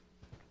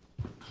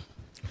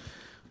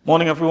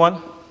Morning,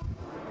 everyone.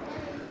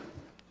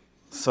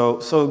 So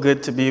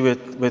good to be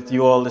with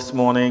you all this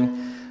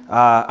morning.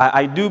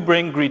 I do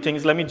bring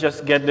greetings. Let me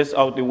just get this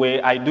out the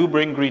way. I do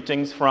bring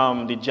greetings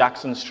from the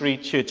Jackson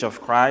Street Church of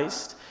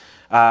Christ.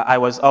 I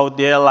was out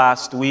there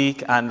last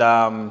week and,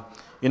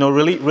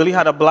 really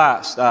had a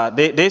blast.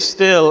 They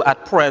still,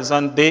 at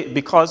present,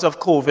 because of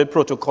COVID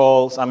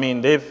protocols,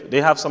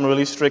 they have some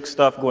really strict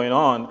stuff going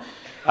on.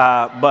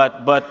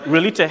 But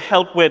really to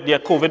help with their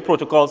COVID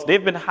protocols,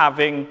 they've been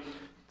having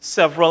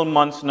several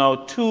months now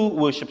 2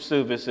 worship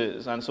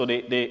services, and so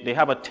they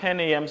have a 10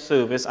 a.m.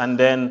 service and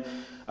then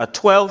a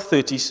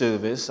 12:30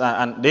 service,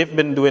 and they've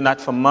been doing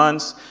that for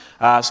months.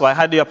 So I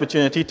had the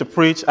opportunity to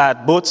preach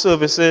at both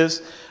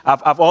services.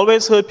 I've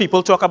always heard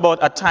people talk about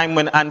a time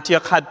when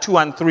Antioch had 2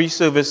 and 3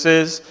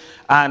 services,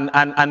 and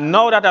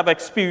now that I've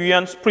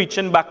experienced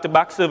preaching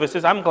back-to-back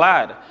services, I'm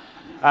glad.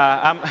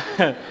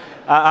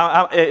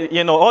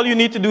 All you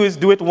need to do is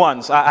do it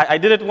once. I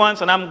did it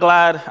once, and I'm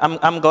glad.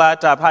 I'm glad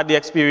to have had the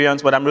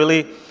experience. But I'm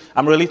really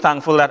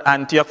thankful that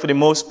Antioch, for the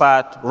most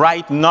part,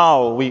 right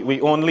now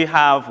we only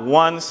have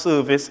 1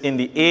 service in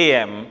the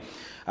AM,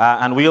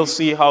 and we'll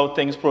see how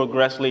things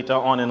progress later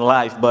on in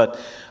life. But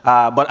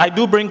I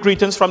do bring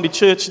greetings from the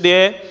church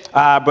there.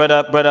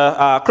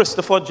 Brother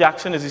Christopher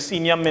Jackson is the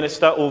senior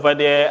minister over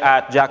there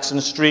at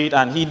Jackson Street,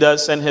 and he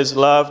does send his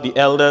love. The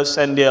elders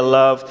send their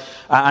love.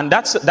 And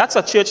that's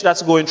a church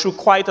that's going through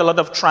quite a lot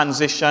of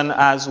transition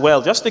as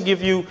well. Just to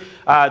give you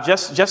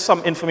just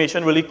some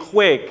information really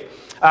quick,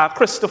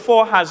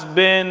 Christopher has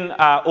been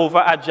over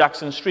at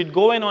Jackson Street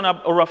going on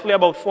roughly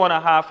about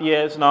 4.5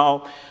 years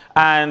now.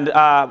 And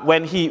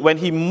when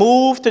he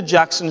moved to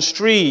Jackson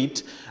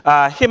Street,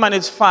 him and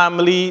his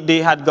family,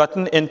 they had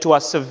gotten into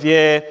a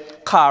severe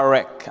car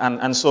wreck.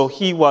 And so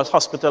he was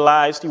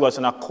hospitalized. He was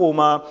in a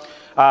coma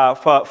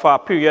for a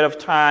period of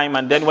time.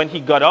 And then when he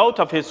got out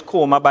of his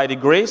coma, by the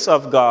grace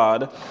of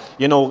God,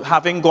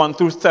 having gone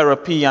through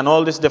therapy and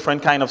all this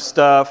different kind of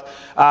stuff,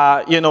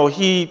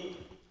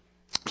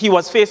 he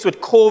was faced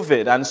with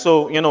COVID. And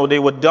so, they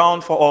were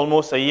down for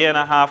almost 1.5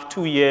 years,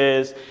 2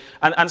 years.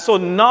 And so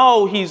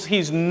now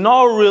he's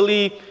now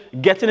really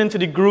getting into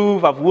the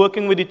groove of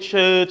working with the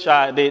church.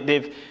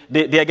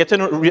 They are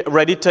getting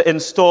ready to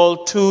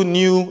install 2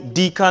 new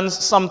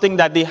deacons, something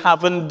that they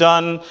haven't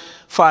done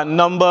for a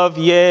number of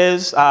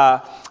years.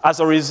 As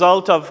a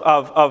result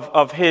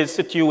of his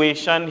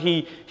situation,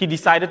 he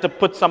decided to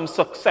put some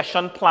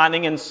succession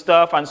planning and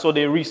stuff, and so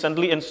they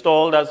recently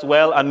installed as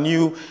well a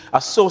new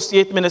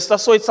associate minister.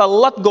 So it's a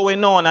lot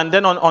going on, and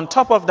then on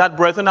top of that,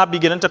 brethren are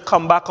beginning to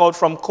come back out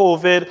from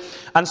COVID,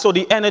 and so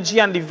the energy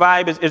and the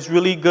vibe is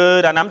really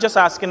good, and I'm just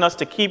asking us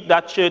to keep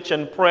that church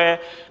in prayer.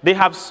 They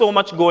have so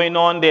much going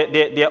on.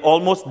 They're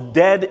almost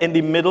dead in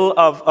the middle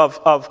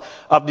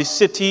of the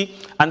city,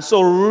 and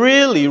so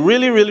really,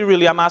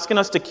 I'm asking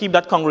us to keep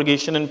that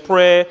congregation in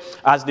prayer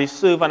as they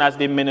serve and as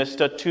they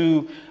minister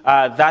to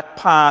that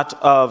part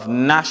of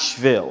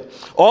Nashville.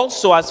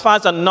 Also, as far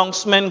as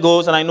announcement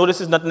goes, and I know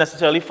this is not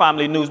necessarily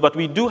family news, but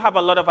we do have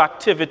a lot of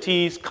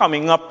activities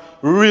coming up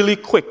really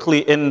quickly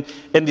in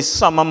the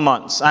summer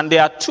months. And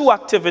there are 2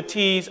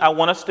 activities I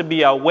want us to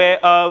be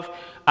aware of.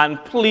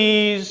 And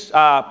please,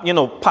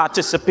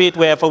 participate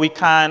wherever we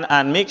can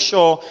and make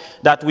sure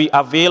that we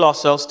avail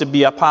ourselves to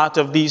be a part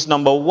of these.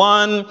 Number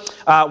 1,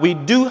 we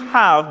do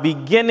have,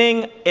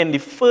 beginning on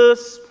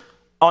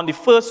the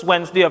first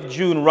Wednesday of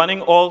June,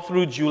 running all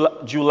through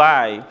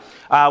July,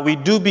 we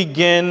do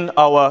begin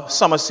our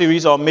summer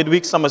series, our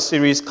midweek summer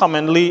series,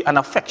 commonly and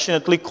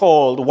affectionately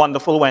called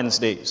Wonderful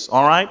Wednesdays.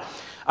 All right?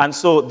 And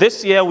so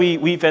this year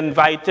we've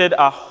invited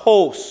a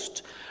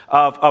host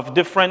of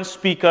different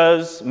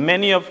speakers,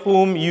 many of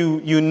whom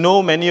you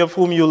know, many of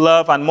whom you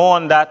love, and more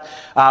on that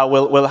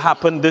will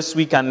happen this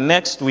week and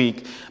next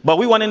week. But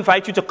we want to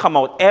invite you to come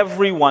out,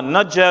 everyone,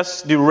 not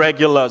just the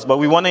regulars, but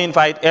we want to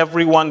invite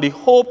everyone. The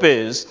hope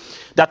is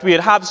that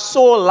we'll have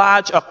so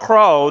large a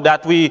crowd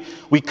that we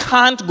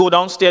can't go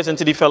downstairs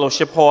into the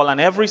fellowship hall, and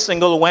every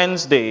single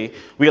Wednesday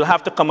we'll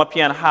have to come up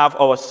here and have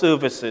our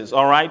services.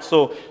 All right,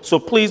 so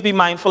please be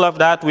mindful of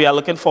that. We are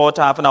looking forward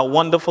to having a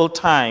wonderful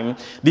time.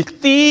 The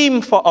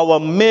theme for our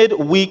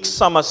midweek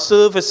summer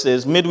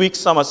services, midweek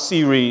summer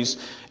series,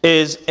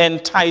 is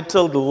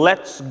entitled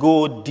Let's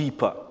Go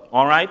Deeper.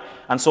 All right,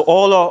 and so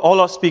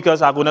all our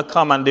speakers are going to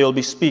come and they'll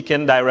be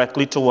speaking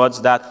directly towards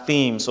that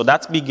theme. So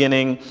that's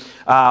beginning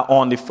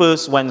on the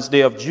first Wednesday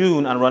of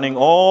June and running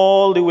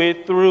all the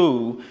way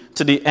through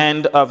to the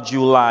end of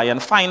July.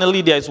 And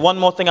finally, there's one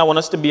more thing I want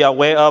us to be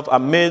aware of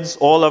amidst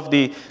all of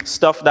the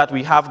stuff that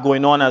we have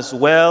going on as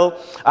well.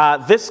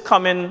 This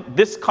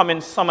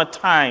coming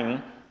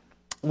summertime,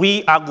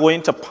 we are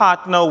going to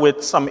partner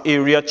with some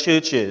area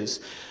churches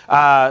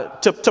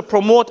to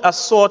promote a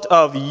sort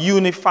of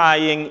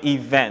unifying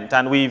event.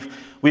 And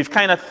we've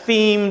kind of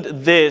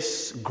themed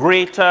this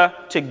Greater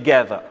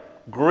Together.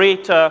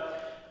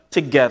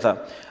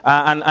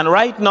 And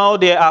right now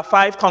there are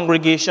 5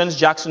 congregations: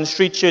 Jackson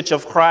Street Church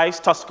of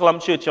Christ, Tusculum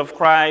Church of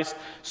Christ,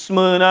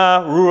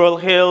 Smyrna, Rural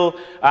Hill,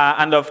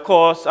 and of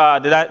course,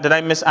 did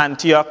I miss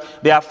Antioch?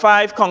 There are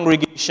 5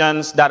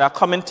 congregations that are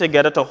coming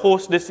together to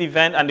host this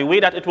event, and the way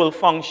that it will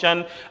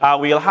function,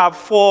 we'll have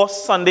 4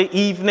 Sunday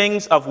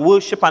evenings of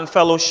worship and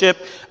fellowship,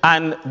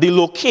 and the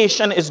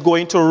location is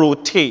going to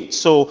rotate.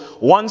 So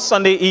one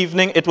Sunday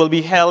evening it will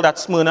be held at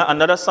Smyrna,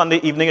 another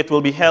Sunday evening it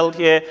will be held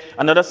here,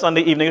 another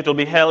Sunday evening it will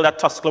be held at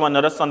Tusculum,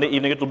 another Sunday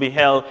evening it will be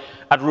held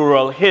at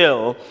Rural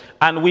Hill.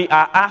 And we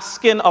are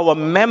asking our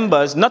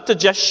members not to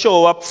just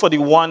show up for the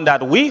one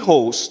that we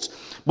host,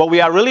 but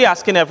we are really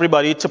asking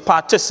everybody to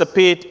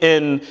participate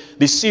in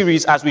the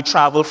series as we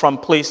travel from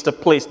place to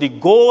place. The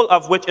goal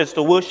of which is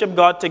to worship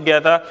God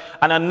together,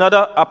 and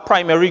a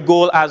primary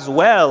goal as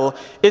well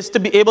is to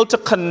be able to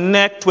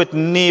connect with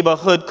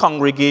neighborhood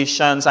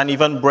congregations and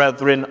even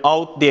brethren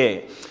out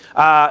there.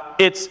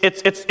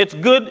 It's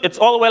good. It's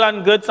all well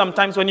and good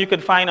sometimes when you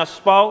can find a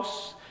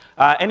spouse.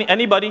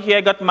 Anybody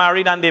here got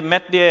married and they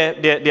met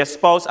their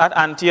spouse at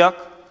Antioch?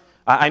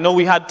 I know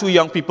we had 2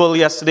 young people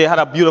yesterday, had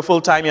a beautiful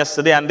time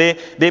yesterday, and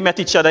they met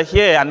each other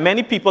here, and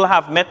many people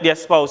have met their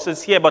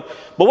spouses here. But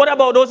what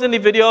about those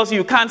individuals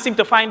you can't seem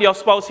to find your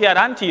spouse here at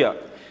Antioch?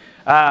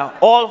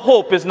 All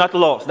hope is not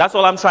lost. That's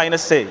all I'm trying to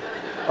say.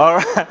 All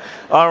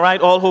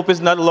right, all hope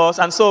is not lost.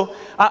 And so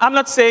I'm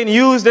not saying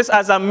use this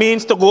as a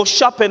means to go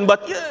shopping,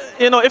 but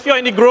if you're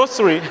in the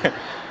grocery,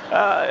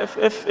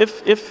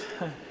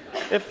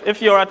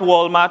 if you're at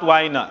Walmart,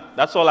 why not?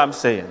 That's all I'm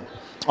saying.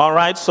 All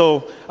right,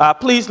 so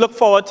please look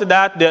forward to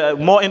that.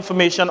 More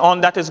information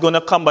on that is going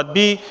to come, but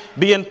be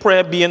in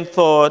prayer, be in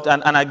thought,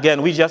 and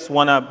again, we just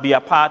want to be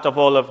a part of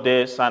all of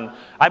this, and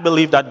I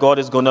believe that God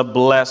is going to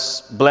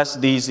bless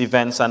these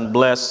events and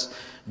bless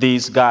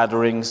these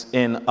gatherings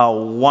in a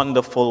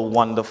wonderful,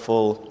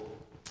 wonderful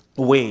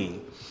way.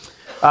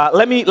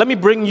 Let me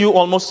bring you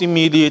almost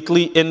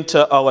immediately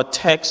into our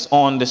text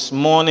on this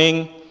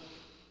morning.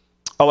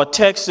 Our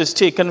text is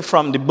taken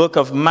from the book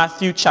of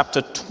Matthew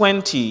chapter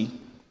 20.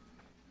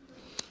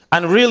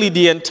 And really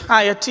the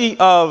entirety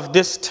of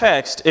this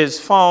text is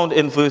found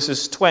in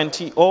verses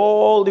 20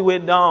 all the way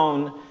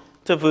down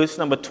to verse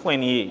number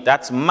 28.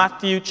 That's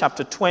Matthew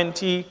chapter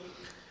 20,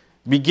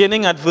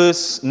 beginning at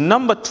verse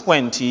number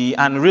 20.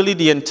 And really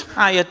the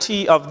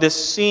entirety of this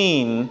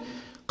scene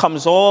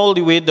comes all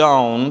the way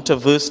down to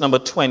verse number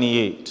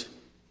 28.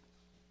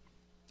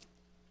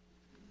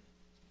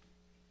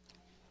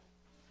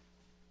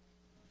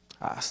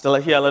 Still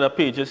hear a lot of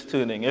pages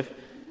turning.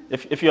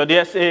 If you're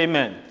there, say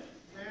amen.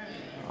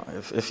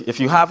 If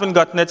you haven't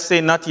gotten it,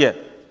 say not yet.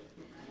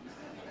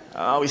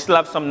 We still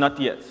have some not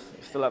yet.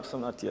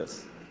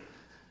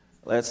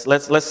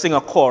 Let's sing a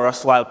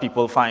chorus while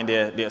people find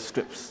their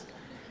scripts.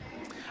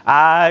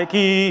 I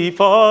keep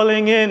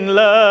falling in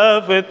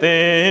love with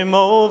him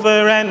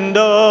over and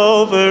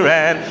over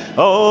and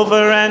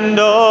over and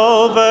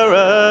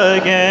over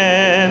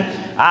again.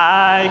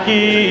 I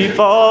keep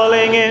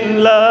falling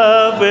in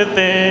love with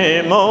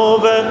him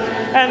over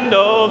and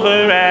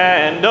over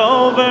and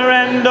over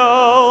and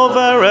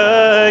over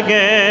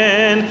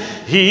again.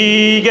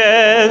 He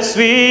gets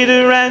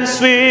sweeter and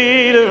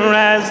sweeter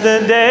as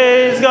the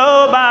days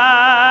go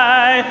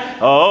by.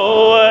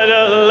 Oh, what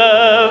a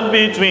love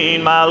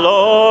between my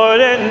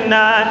Lord and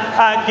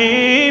I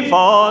keep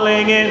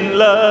falling in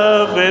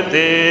love with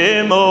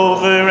him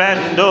over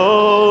and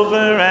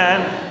over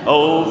and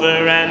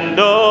over and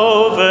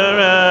over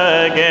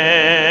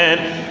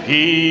again.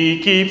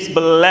 He keeps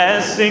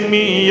blessing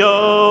me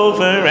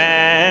over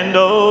and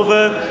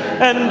over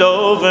and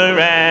over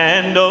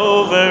and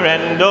over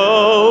and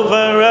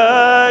over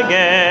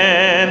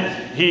again.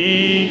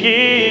 He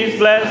keeps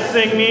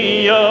blessing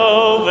me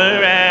over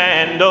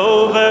and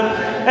over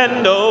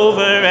and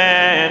over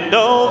and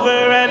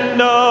over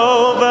and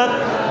over.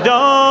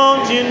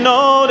 Don't you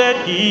know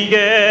that he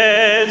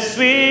gets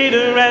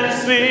sweeter and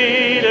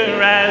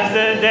sweeter as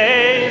the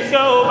days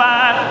go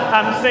by?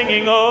 I'm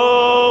singing,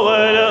 oh,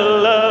 what a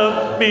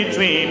love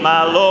between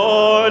my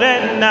Lord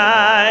and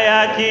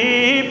I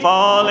keep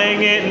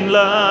falling in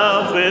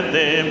love with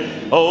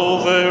him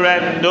over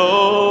and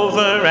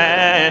over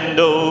and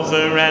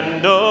over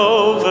and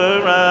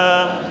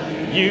over.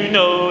 You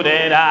know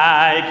that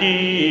I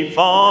keep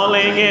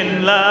falling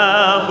in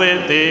love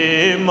with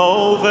him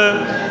over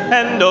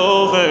and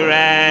over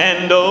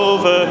and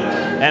over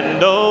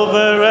and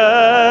over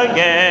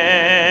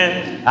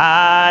again.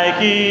 I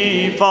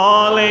keep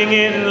falling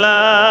in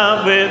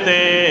love with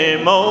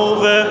him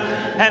over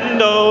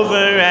and over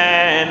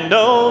and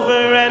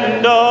over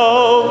and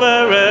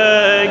over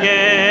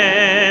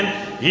again.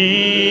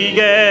 He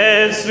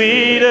gets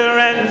sweeter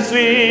and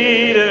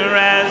sweeter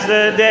as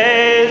the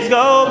days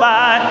go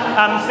by.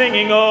 I'm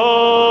singing,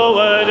 oh,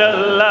 what a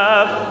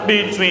love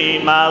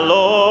between my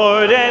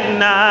Lord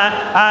and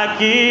I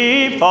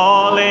keep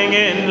falling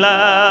in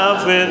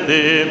love with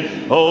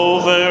him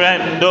over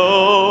and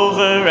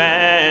over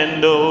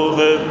and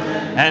over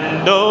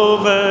and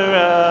over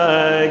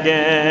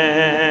again.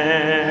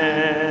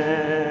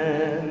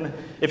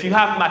 If you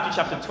have Matthew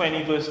chapter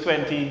 20, verse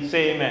 20,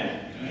 say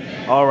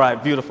amen. All right,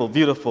 beautiful,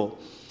 beautiful.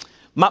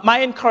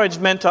 My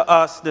encouragement to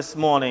us this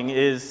morning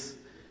is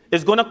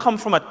going to come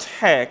from a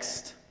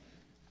text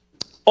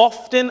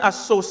often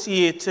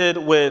associated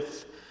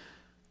with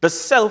the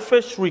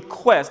selfish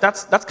request.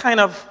 That's kind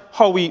of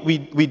how we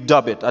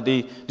dub it,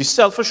 the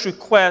selfish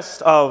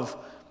request of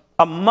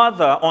a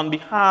mother on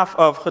behalf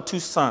of her two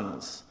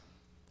sons.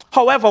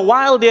 However,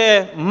 while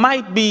there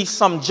might be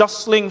some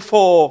jostling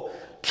for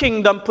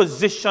kingdom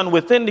position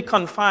within the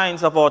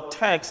confines of our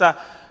text,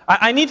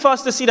 I need for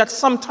us to see that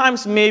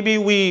sometimes maybe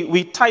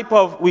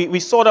we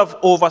sort of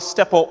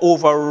overstep or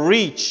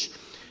overreach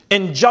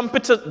in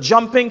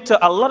jumping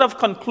to a lot of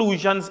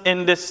conclusions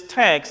in this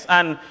text,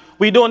 and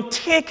we don't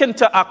take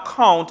into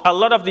account a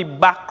lot of the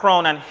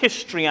background and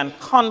history and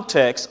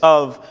context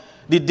of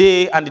the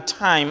day and the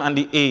time and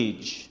the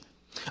age.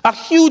 A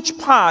huge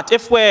part,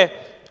 if we're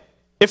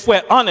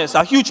honest,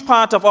 a huge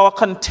part of our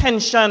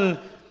contention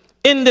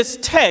in this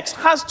text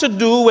has to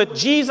do with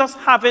Jesus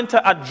having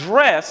to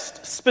address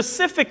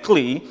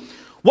specifically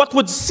what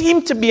would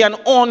seem to be an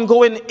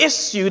ongoing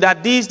issue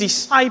that these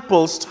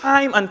disciples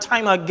time and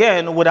time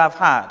again would have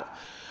had.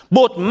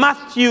 Both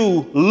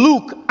Matthew,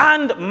 Luke,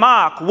 and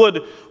Mark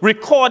would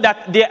record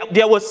that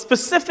there were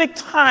specific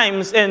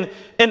times in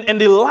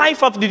the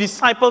life of the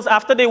disciples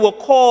after they were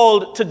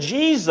called to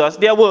Jesus.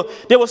 There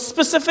were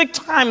specific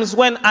times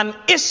when an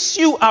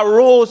issue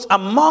arose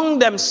among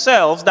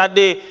themselves that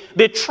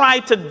they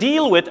tried to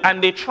deal with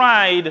and they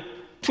tried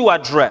to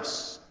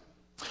address.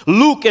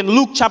 In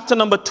Luke chapter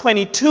number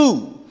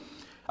 22,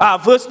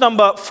 verse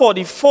number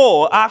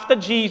 44, after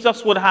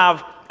Jesus would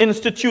have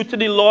instituted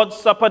the Lord's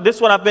Supper, this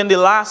would have been the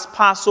last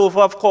Passover,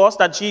 of course,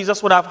 that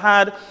Jesus would have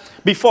had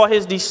before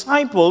his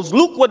disciples.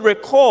 Luke would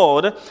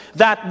record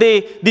that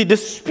the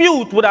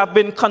dispute would have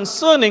been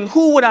concerning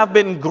who would have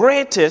been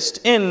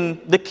greatest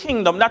in the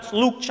kingdom. That's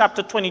Luke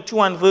chapter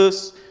 22 and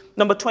verse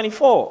number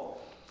 24.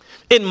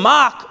 In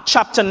Mark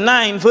chapter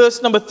 9,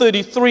 verse number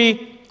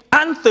 33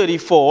 and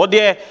 34,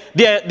 there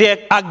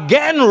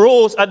again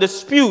rose a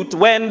dispute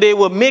when they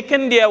were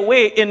making their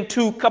way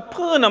into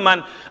Capernaum.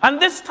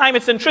 And this time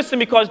it's interesting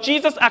because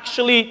Jesus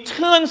actually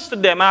turns to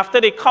them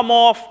after they come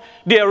off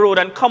their road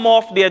and come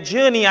off their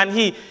journey, and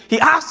he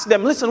asks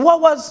them, listen,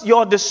 what was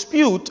your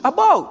dispute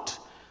about?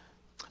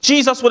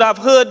 Jesus would have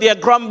heard their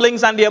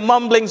grumblings and their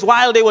mumblings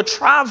while they were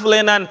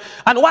traveling, and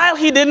while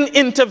he didn't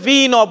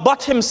intervene or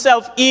butt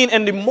himself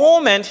in the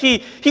moment,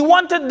 he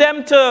wanted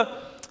them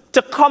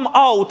to come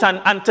out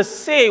and to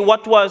say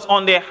what was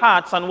on their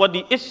hearts and what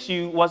the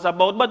issue was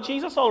about. But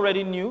Jesus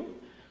already knew.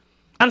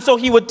 And so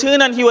he would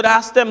turn and he would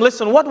ask them,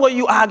 listen, what were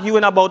you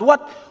arguing about?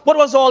 What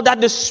was all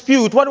that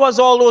dispute? What was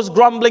all those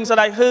grumblings that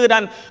I heard?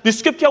 And the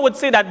scripture would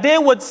say that they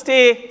would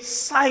stay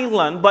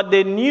silent, but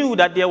they knew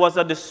that there was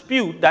a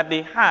dispute that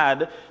they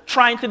had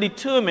trying to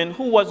determine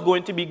who was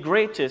going to be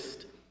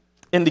greatest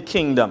in the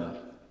kingdom.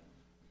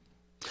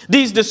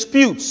 These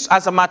disputes,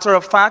 as a matter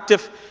of fact,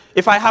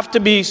 if I have to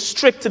be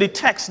strict to the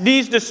text,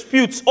 these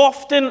disputes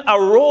often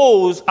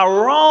arose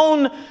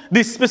around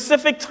the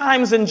specific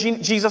times in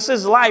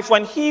Jesus' life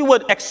when he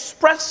would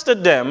express to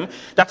them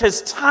that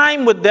his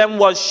time with them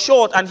was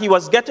short and he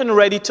was getting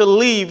ready to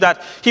leave,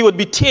 that he would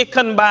be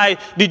taken by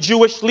the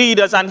Jewish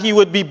leaders and he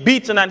would be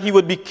beaten and he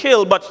would be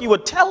killed. But he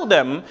would tell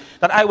them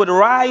that I would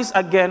rise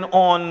again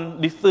on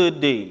the third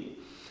day.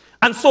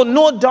 And so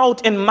no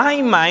doubt in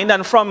my mind,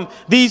 and from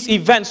these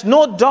events,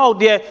 no doubt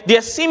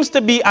there seems to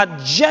be a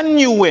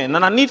genuine,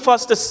 and I need for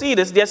us to see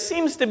this, there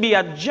seems to be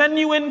a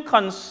genuine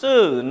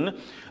concern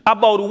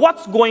about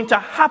what's going to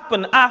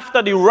happen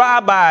after the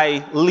rabbi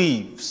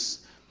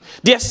leaves.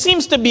 There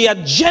seems to be a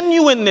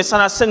genuineness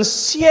and a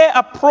sincere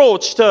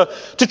approach to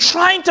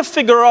trying to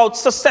figure out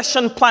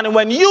succession planning.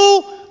 When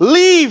you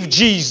leave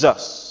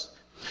Jesus,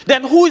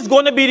 then who is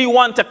going to be the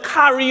one to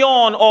carry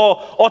on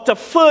or to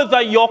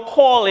further your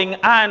calling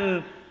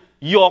and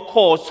your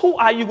cause? Who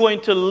are you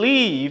going to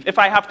leave, if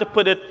I have to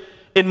put it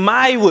in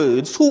my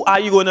words, who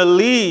are you going to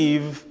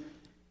leave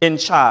in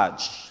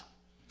charge?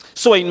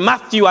 So in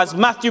Matthew, as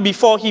Matthew,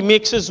 before he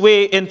makes his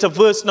way into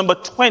verse number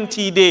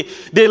 20,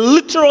 they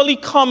literally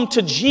come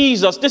to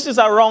Jesus. This is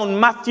around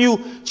Matthew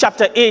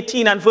chapter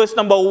 18 and verse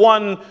number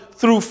 1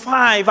 through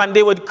 5. And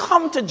they would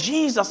come to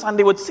Jesus and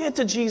they would say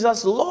to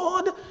Jesus,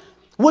 Lord,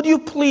 would you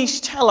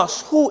please tell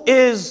us who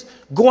is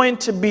going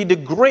to be the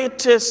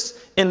greatest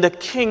in the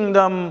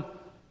kingdom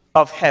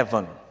of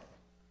heaven?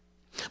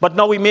 But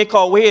now we make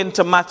our way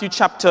into Matthew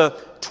chapter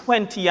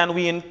 20 and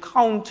we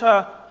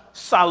encounter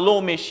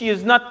Salome. She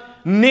is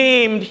not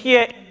named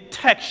here in the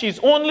text. She's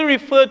only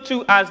referred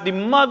to as the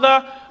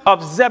mother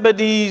of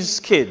Zebedee's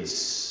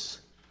kids.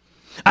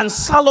 And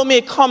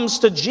Salome comes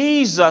to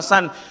Jesus,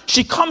 and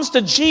she comes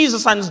to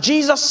Jesus, and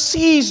Jesus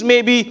sees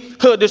maybe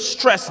her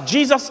distress.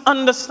 Jesus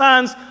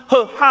understands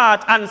her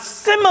heart, and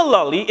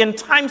similarly, in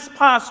times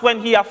past when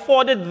he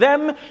afforded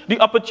them the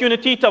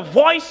opportunity to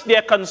voice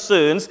their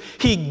concerns,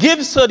 he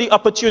gives her the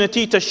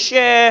opportunity to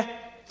share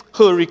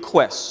her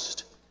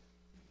request.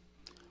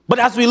 But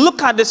as we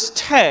look at this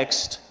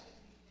text,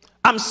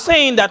 I'm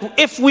saying that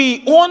if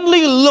we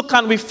only look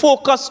and we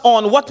focus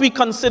on what we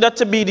consider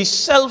to be the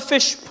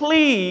selfish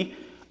plea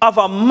of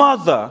a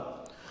mother,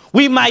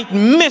 we might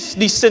miss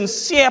the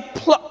sincere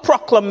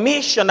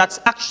proclamation that's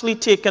actually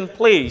taken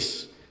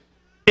place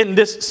in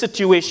this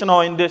situation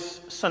or in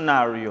this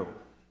scenario.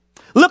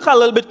 Look a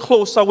little bit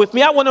closer with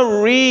me. I want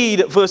to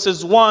read verse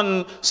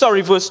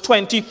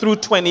 20 through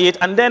 28,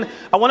 and then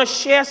I want to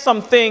share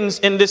some things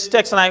in this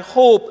text, and I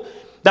hope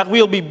that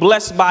we'll be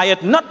blessed by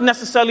it, not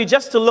necessarily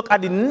just to look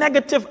at the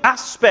negative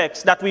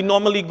aspects that we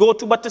normally go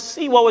to, but to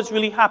see what was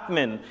really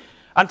happening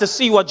and to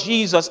see what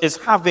Jesus is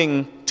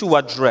having to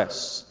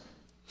address.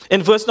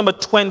 In verse number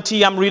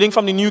 20, I'm reading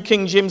from the New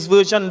King James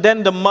Version.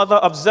 Then the mother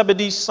of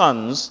Zebedee's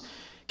sons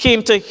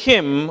came to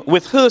him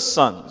with her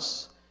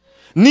sons,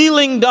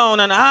 kneeling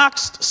down and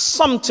asked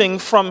something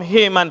from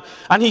him. And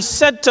he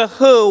said to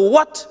her,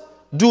 "What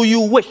do you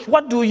wish?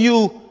 What do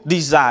you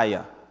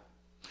desire?"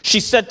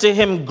 She said to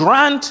him,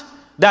 "Grant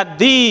that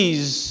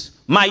these,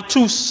 my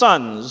two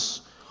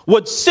sons,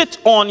 would sit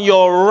on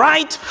your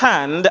right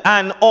hand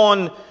and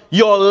on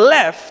your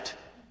left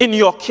in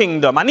your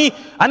kingdom." I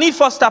need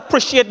for us to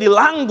appreciate the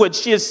language.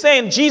 She is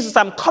saying, "Jesus,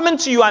 I'm coming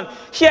to you, and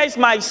here is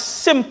my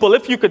simple,"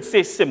 if you could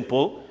say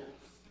simple,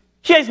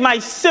 "here is my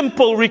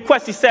simple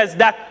request." He says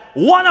that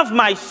one of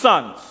my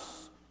sons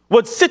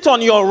would sit on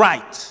your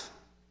right,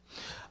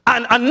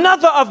 and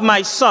another of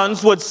my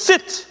sons would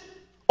sit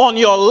on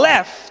your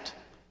left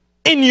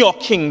in your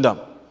kingdom.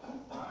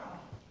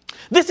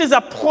 This is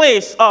a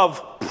place of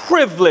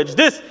privilege.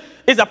 This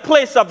is a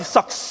place of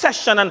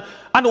succession.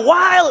 And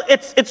while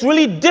it's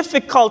really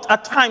difficult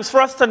at times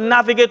for us to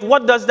navigate,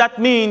 what does that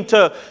mean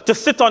to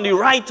sit on the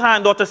right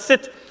hand or to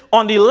sit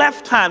on the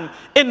left hand?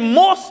 In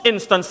most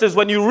instances,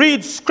 when you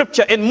read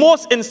scripture, in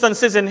most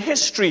instances in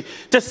history,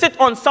 to sit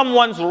on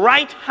someone's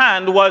right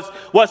hand was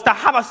to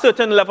have a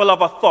certain level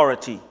of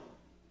authority.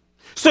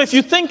 So if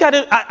you think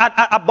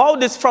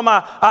about this from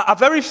a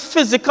very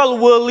physical,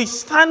 worldly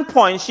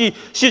standpoint,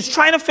 she's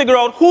trying to figure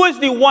out who is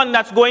the one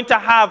that's going to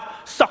have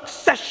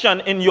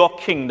succession in your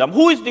kingdom.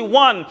 Who is the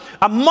one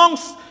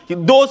amongst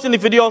those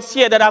individuals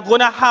here that are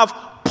going to have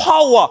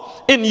power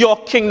in your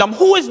kingdom?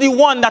 Who is the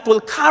one that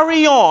will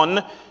carry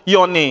on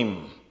your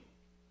name?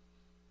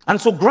 And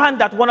so grant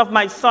that one of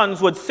my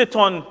sons would sit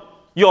on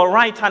your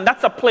right hand.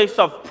 That's a place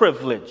of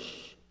privilege.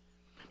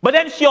 But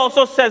then she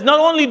also says, not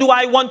only do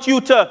I want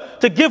you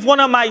to give one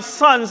of my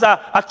sons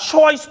a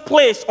choice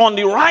place on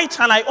the right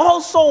hand, I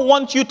also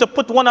want you to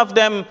put one of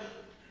them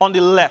on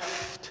the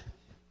left.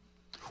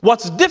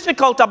 What's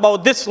difficult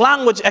about this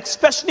language,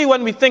 especially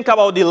when we think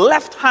about the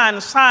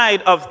left-hand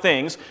side of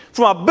things,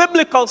 from a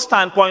biblical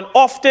standpoint,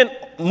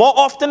 more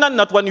often than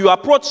not, when you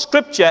approach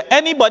scripture,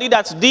 anybody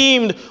that's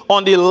deemed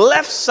on the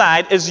left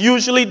side is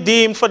usually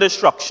deemed for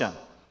destruction.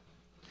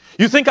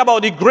 You think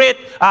about the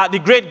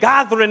great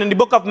gathering in the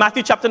book of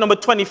Matthew chapter number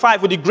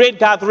 25, with the great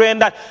gathering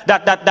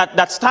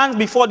that stands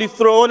before the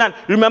throne. And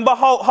remember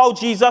how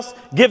Jesus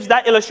gives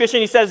that illustration.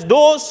 He says,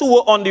 those who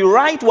were on the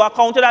right were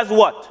counted as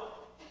what?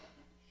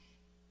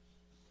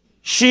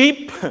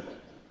 Sheep.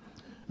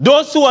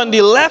 Those who were on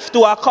the left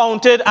were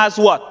counted as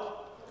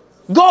what?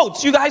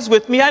 Goats. You guys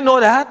with me? I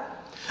know that.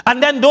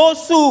 And then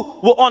those who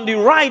were on the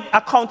right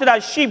are counted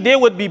as sheep. They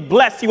would be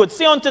blessed. He would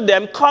say unto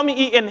them, "Come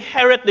ye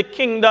inherit the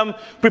kingdom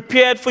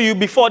prepared for you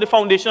before the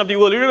foundation of the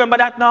world." You remember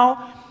that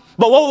now?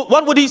 But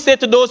what would he say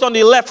to those on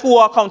the left who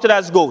are counted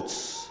as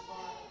goats?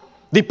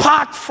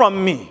 "Depart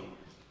from me."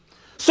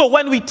 So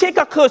when we take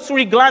a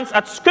cursory glance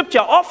at scripture,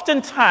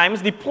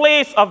 oftentimes the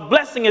place of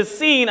blessing is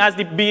seen as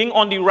being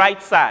on the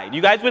right side.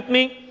 You guys with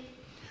me?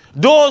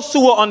 Those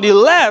who were on the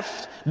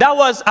left, that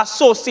was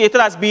associated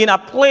as being a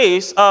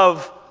place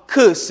of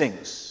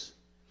cursings.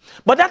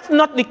 But that's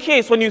not the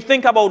case when you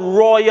think about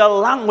royal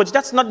language.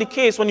 That's not the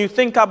case when you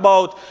think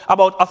about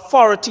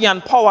authority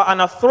and power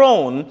and a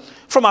throne.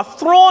 From a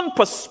throne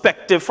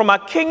perspective, from a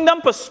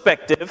kingdom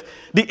perspective,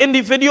 the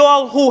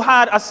individual who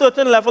had a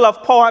certain level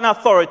of power and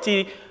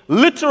authority,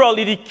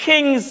 literally the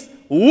king's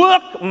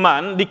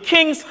workman, the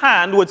king's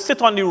hand would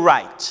sit on the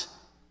right.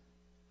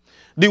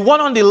 The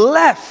one on the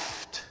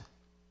left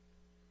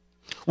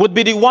would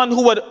be the one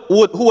who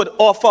would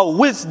offer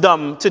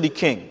wisdom to the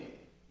king.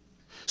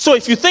 So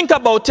if you think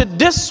about it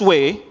this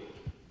way,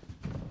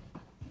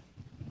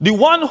 the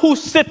one who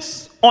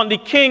sits on the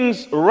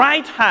king's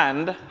right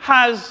hand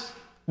has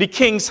the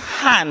king's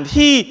hand.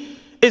 He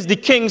is the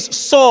king's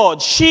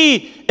sword.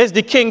 She is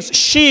the king's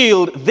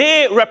shield.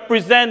 They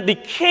represent the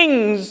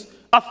king's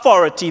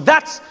authority.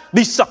 That's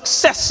the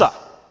successor.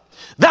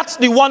 That's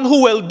the one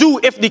who will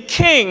do if the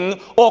king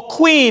or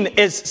queen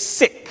is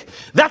sick.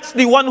 That's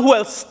the one who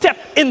will step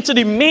into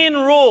the main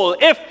role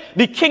if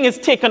the king is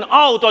taken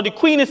out or the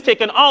queen is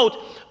taken out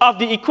of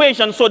the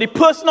equation. So the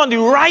person on the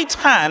right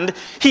hand,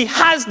 he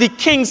has the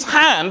king's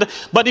hand,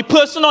 but the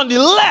person on the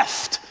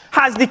left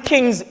has the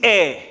king's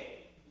ear.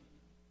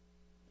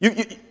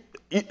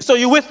 So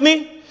you with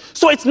me?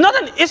 So it's not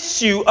an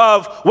issue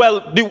of,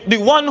 well, the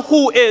one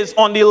who is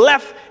on the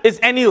left is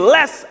any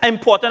less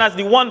important as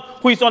the one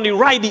who is on the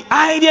right. The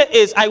idea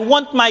is I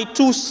want my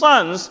two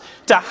sons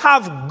to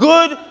have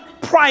good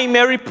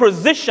primary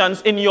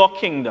positions in your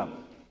kingdom.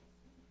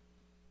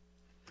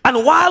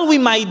 And while we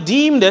might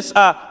deem this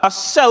a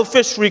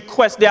selfish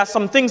request, there are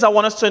some things I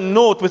want us to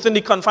note within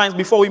the confines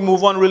before we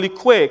move on really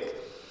quick.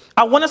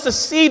 I want us to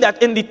see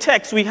that in the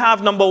text we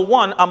have, number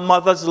one, a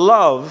mother's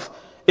love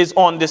is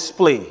on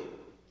display.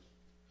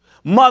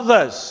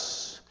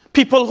 Mothers,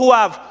 people who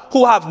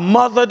have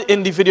mothered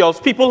individuals,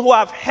 people who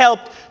have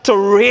helped to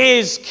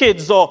raise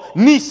kids or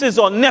nieces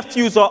or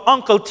nephews or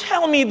uncle,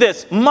 tell me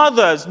this,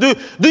 mothers, do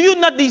you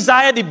not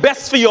desire the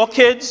best for your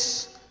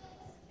kids?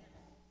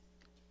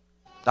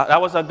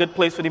 That was a good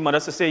place for the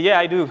mothers to say, yeah,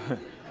 I do.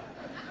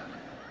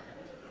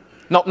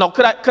 No,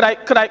 could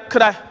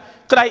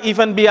I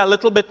even be a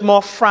little bit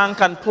more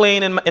frank and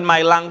plain in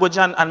my language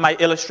and my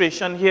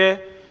illustration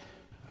here?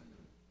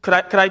 Could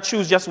I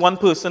choose just one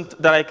person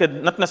that I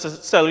could not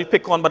necessarily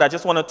pick on, but I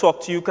just want to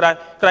talk to you? Could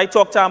I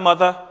talk to our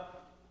mother?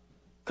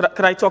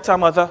 Could I talk to our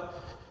mother?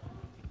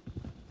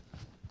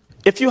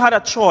 If you had a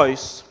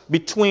choice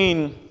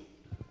between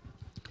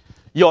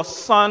your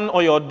son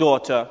or your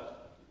daughter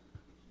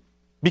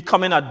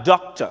becoming a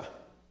doctor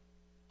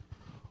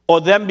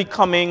or them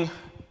becoming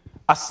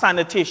a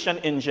sanitation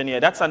engineer,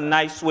 that's a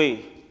nice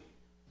way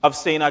of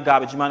saying a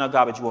garbage man or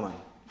garbage woman.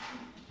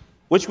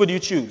 Which would you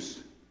choose?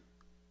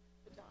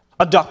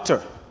 A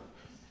doctor.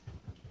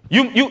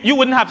 You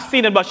wouldn't have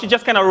seen it, but she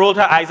just kind of rolled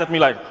her eyes at me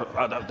like,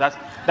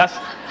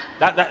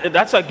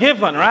 that's a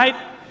given, right?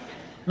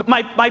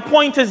 My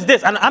point is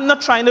this, and I'm not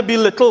trying to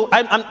belittle,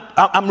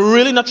 I'm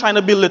really not trying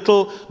to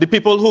belittle the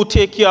people who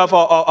take care of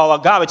our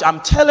garbage. I'm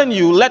telling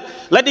you, let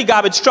the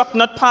garbage truck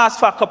not pass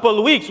for a couple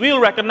of weeks.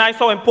 We'll recognize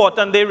how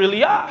important they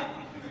really are.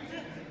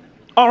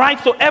 All right,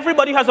 so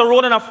everybody has a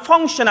role and a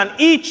function, and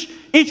each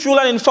role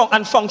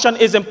and function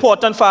is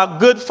important for a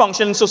good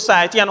functioning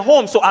society and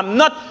home. So I'm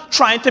not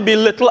trying to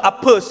belittle a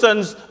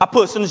person's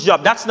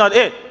job. That's not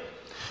it.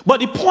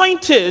 But the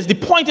point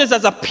is,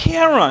 as a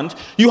parent,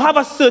 you have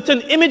a certain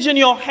image in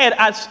your head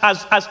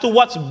as to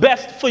what's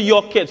best for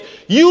your kids.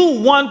 You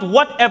want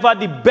whatever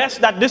the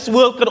best that this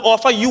world could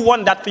offer, you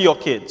want that for your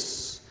kids.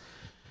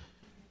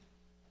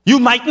 You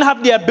mightn't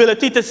have the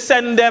ability to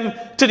send them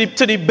to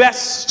the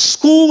best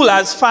school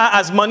as far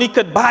as money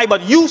could buy,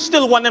 but you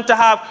still want them to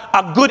have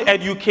a good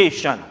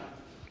education.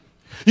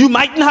 You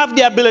mightn't have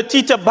the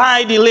ability to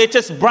buy the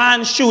latest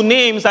brand shoe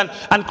names and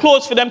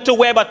clothes for them to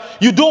wear, but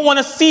you don't want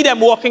to see them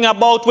walking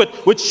about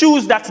with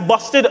shoes that's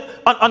busted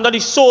under the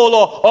sole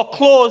or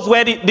clothes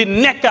where the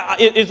neck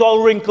is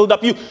all wrinkled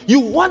up. You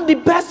want the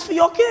best for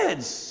your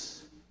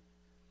kids.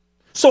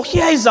 So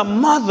here is a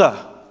mother,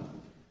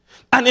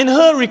 and in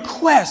her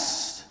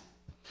request,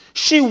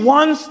 she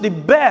wants the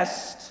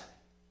best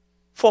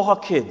for her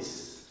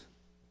kids.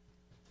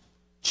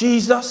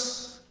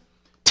 Jesus,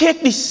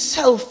 take the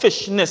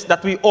selfishness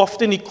that we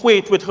often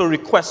equate with her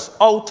request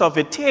out of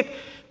it.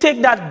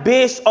 Take that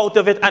base out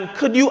of it, and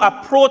could you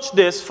approach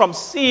this from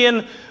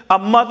seeing a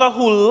mother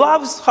who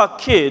loves her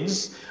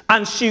kids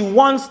and she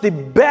wants the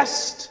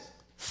best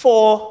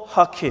for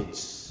her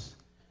kids?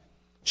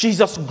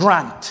 Jesus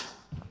grant.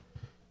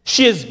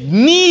 She is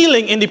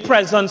kneeling in the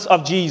presence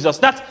of Jesus.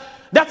 That's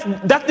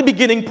the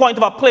beginning point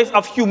of a place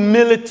of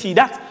humility.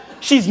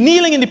 She's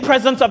kneeling in the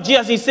presence of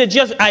Jesus. He said,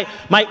 Jesus,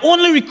 my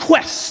only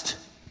request.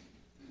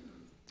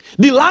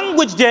 The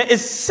language there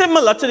is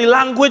similar to the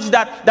language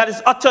that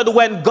is uttered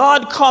when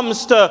God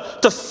comes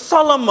to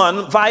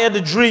Solomon via the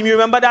dream. You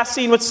remember that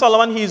scene with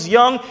Solomon? He's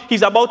young.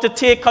 He's about to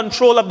take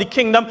control of the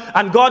kingdom.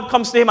 And God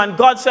comes to him and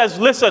God says,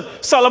 listen,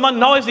 Solomon,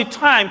 now is the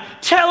time.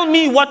 Tell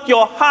me what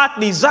your heart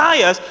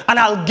desires and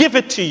I'll give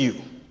it to you.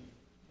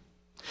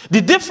 The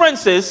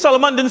difference is,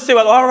 Solomon didn't say,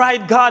 well, all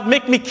right, God,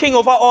 make me king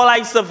over all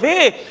I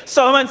survey.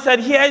 Solomon said,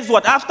 here is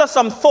what, after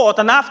some thought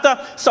and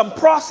after some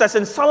process,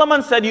 and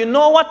Solomon said, you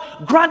know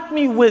what, grant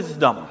me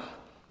wisdom,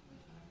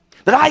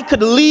 that I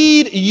could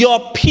lead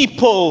your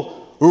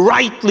people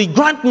rightly.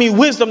 Grant me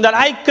wisdom that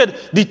I could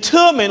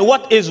determine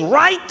what is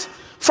right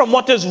from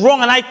what is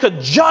wrong, and I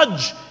could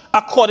judge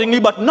accordingly.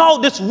 But now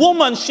this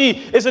woman, she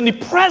is in the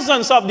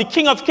presence of the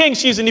King of Kings.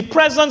 She's in the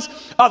presence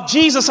of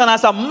Jesus, and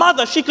as a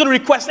mother, she could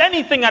request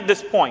anything at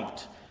this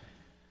point.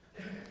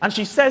 And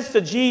she says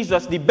to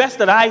Jesus, the best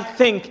that I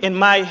think in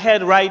my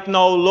head right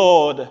now,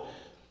 Lord,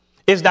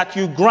 is that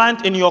you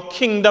grant in your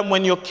kingdom,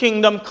 when your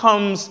kingdom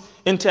comes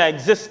into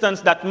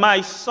existence, that my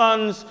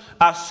sons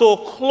are so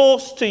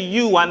close to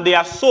you, and they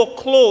are so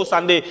close,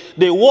 and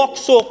they walk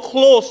so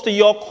close to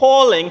your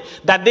calling,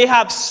 that they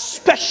have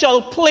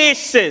special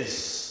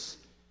places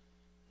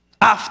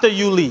after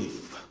you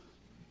leave.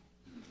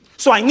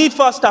 So I need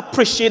for us to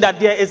appreciate that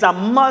there is a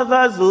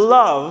mother's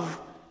love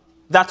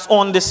that's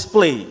on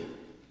display.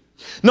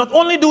 Not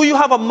only do you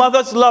have a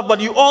mother's love, but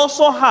you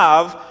also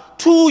have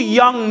two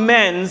young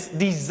men's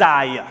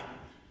desire.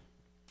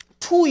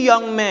 Two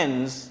young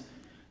men's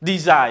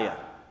desire.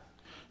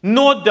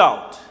 No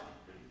doubt,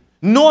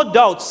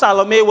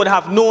 Salome would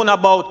have known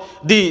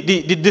about the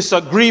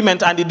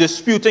disagreement and the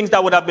disputings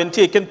that would have been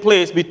taking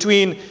place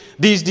between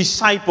these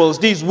disciples,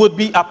 these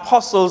would-be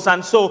apostles.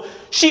 And so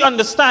she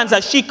understands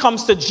as she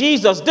comes to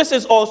Jesus, this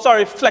is also a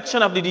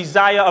reflection of the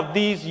desire of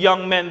these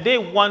young men. They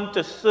want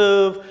to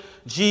serve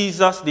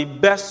Jesus the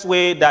best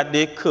way that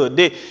they could.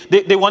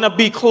 They want to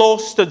be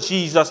close to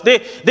Jesus.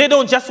 They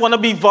don't just want to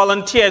be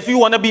volunteers. We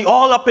want to be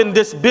all up in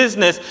this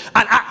business.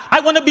 And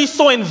I want to be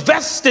so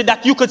invested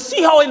that you could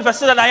see how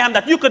invested that I am,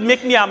 that you could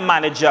make me a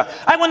manager.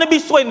 I want to be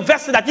so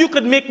invested that you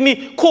could make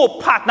me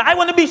co-partner. I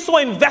want to be so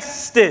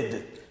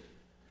invested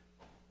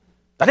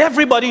that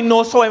everybody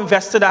knows how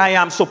invested I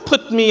am. So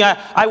put me,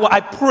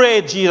 I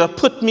pray, Jesus,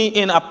 put me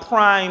in a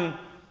prime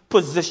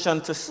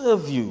position to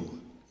serve you.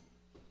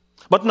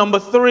 But number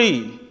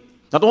 3,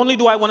 not only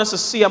do I want us to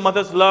see a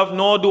mother's love,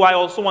 nor do I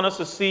also want us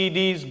to see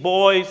these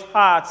boys'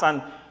 hearts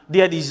and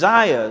their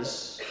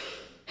desires.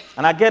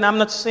 And again, I'm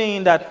not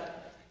saying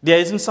that there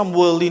isn't some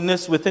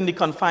worldliness within the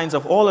confines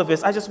of all of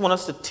this. I just want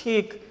us to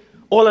take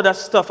all of that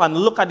stuff and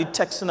look at the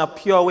text in a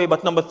pure way.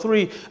 But number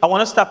 3, I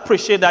want us to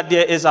appreciate that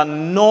there is a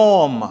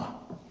norm.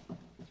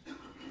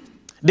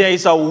 There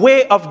is a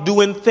way of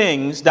doing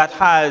things that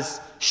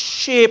has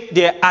shaped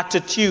their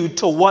attitude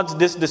towards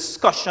this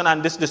discussion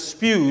and this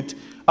dispute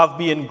of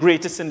being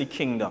greatest in the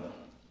kingdom.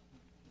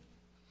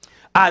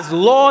 As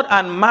Lord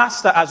and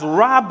Master, as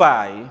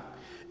Rabbi,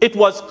 it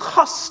was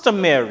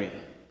customary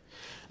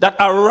that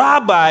a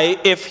rabbi,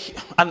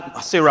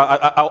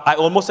 I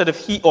almost said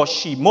if he or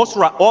she,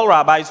 all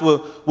rabbis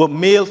were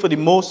male for the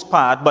most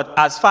part, but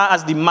as far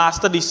as the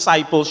master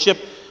discipleship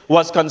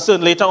was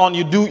concerned, later on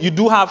you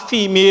do have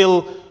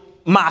female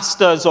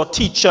masters or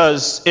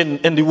teachers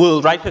in the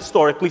world, right,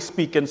 historically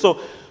speaking. So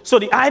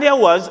the idea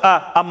was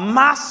a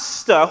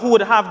master who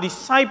would have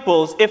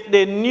disciples if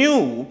they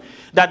knew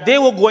that they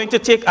were going to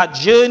take a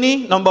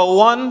journey, number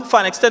 1, for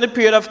an extended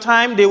period of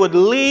time. They would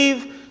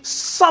leave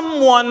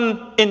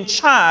someone in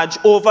charge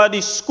over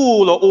the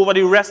school or over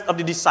the rest of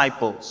the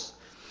disciples.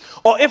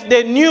 Or if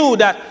they knew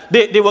that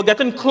they were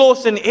getting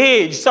close in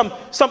age, some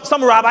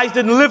rabbis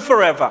didn't live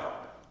forever.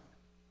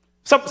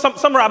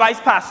 Some rabbis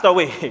passed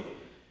away.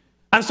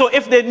 And so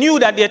if they knew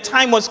that their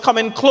time was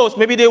coming close,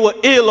 maybe they were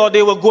ill or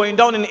they were going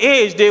down in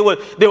age, they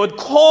would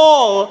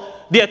call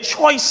their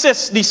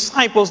choicest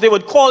disciples, they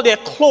would call their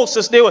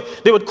closest, they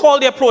would call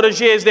their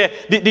proteges,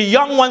 the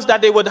young ones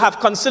that they would have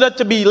considered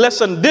to be,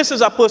 listen, this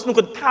is a person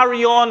who could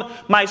carry on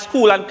my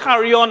school and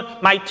carry on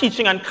my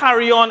teaching and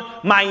carry on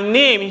my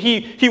name.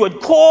 He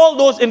would call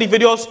those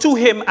individuals to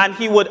him, and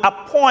he would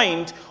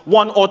appoint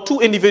 1 or 2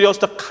 individuals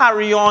to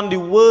carry on the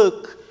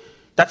work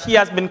that he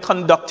has been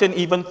conducting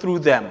even through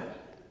them.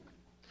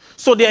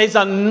 So there is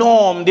a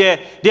norm, there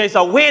is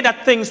a way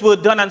that things were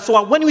done. And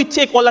so when we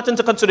take all that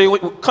into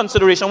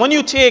consideration, when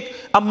you take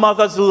a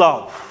mother's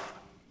love,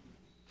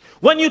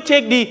 when you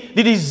take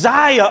the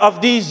desire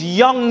of these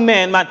young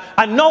men,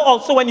 and now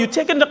also when you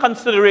take into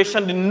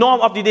consideration the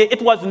norm of the day,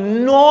 it was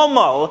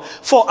normal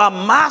for a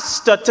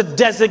master to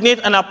designate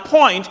and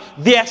appoint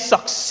their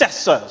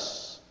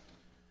successors.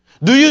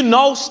 Do you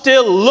now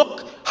still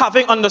look,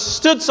 having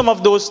understood some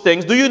of those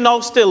things, do you now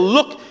still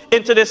look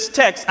into this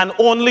text and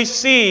only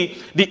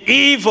see the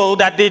evil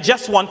that they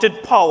just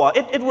wanted power?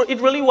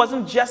 It really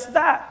wasn't just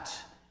that.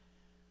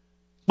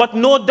 But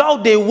no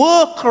doubt they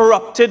were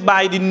corrupted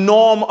by the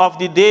norm of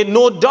the day.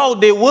 No doubt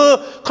they were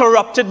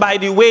corrupted by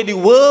the way the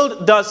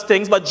world does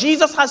things. But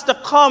Jesus has to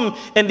come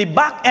in the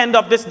back end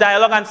of this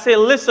dialogue and say,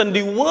 listen,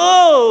 the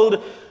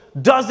world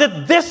does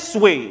it this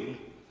way.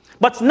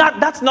 But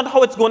that's not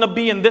how it's going to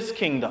be in this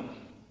kingdom.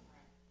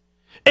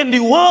 In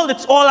the world,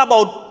 it's all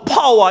about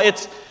power.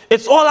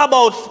 It's all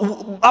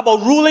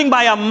about ruling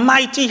by a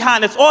mighty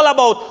hand. It's all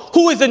about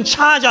who is in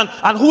charge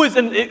and who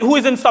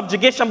is in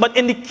subjugation. But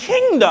in the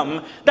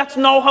kingdom, that's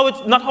not how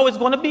it's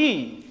going to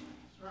be.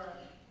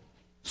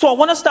 So I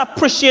want us to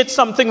appreciate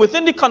something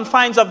within the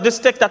confines of this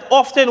text that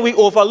often we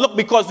overlook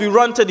because we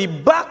run to the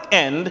back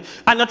end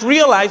and not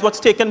realize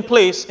what's taking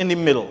place in the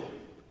middle.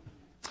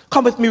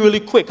 Come with me really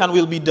quick and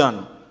we'll be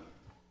done.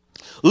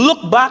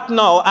 Look back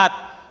now at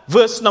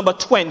verse number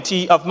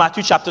 20 of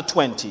Matthew chapter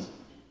 20.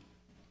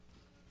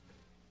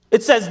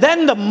 It says,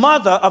 then the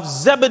mother of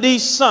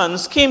Zebedee's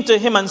sons came to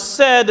him and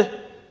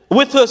said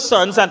with her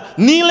sons, and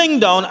kneeling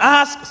down,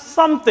 asked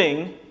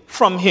something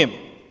from him.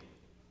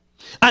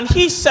 And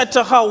he said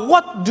to her,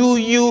 what do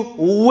you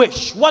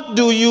wish? What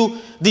do you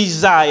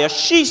desire?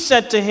 She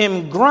said to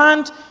him,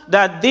 grant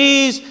that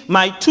these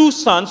my 2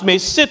 sons may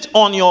sit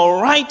on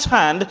your right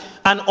hand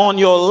and on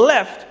your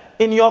left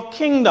in your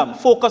kingdom.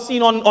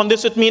 Focusing on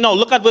this with me now.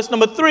 Look at verse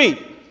number 3.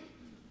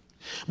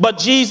 But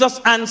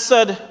Jesus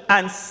answered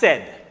and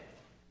said,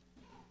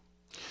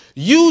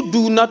 you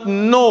do not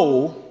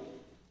know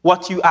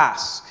what you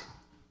ask.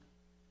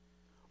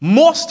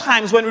 Most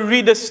times when we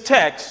read this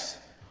text,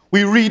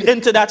 we read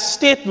into that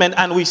statement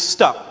and we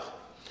stop.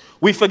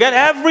 We forget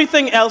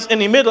everything else in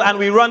the middle and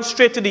we run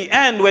straight to the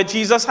end where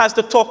Jesus has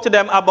to talk to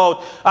them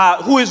about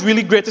who is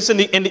really greatest in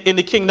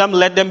the kingdom.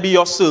 Let them be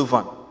your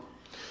servant.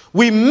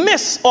 We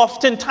miss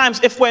oftentimes,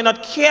 if we're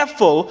not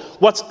careful,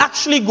 what's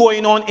actually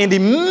going on in the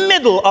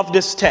middle of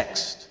this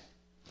text.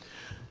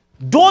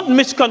 don't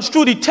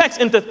misconstrue the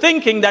text into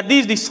thinking that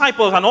these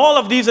disciples and all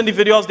of these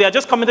individuals, they are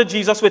just coming to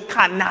Jesus with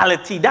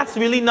carnality. That's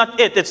really not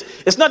it.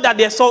 It's not that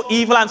they're so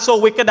evil and so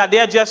wicked that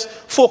they're just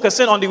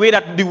focusing on the way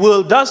that the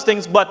world does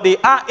things, but they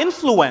are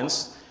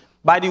influenced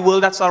by the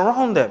world that's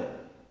around them.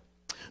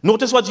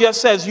 Notice what Jesus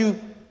says, you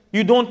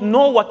don't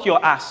know what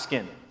you're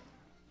asking.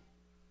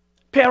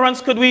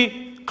 Parents, could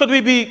we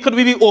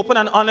be open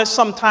and honest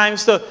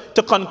sometimes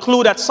to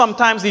conclude that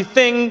sometimes the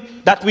thing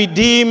that we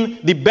deem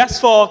the best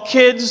for our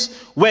kids,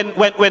 when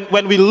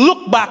we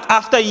look back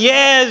after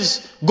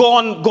years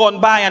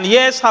gone by and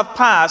years have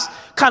passed,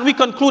 can we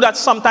conclude that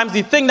sometimes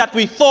the thing that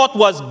we thought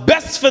was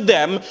best for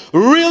them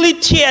really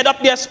teared up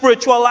their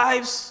spiritual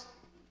lives?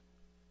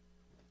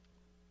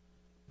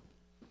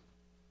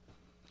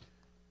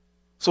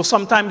 So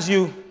sometimes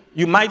you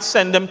might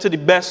send them to the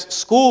best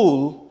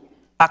school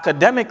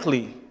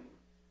academically,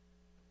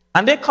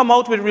 and they come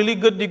out with really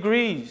good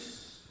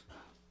degrees.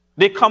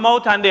 They come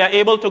out and they are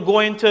able to go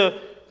into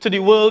the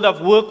world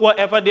of work,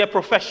 whatever their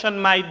profession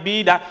might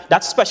be,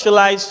 that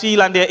specialized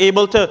field, and they're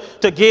able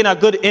to gain a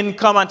good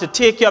income and to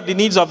take care of the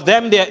needs of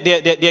them,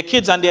 their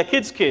kids, and their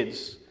kids'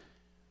 kids.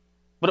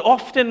 But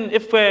often,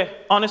 if we're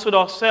honest with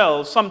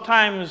ourselves,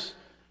 sometimes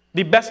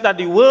the best that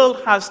the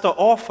world has to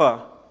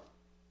offer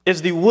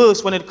is the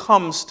worst when it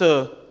comes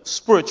to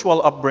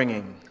spiritual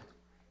upbringing.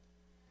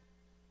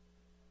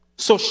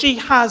 So she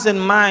has in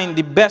mind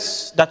the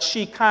best that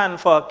she can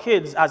for her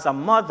kids as a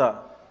mother,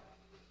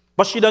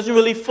 but she doesn't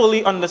really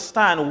fully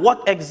understand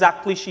what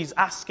exactly she's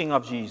asking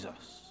of Jesus.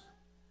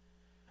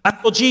 And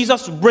so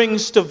Jesus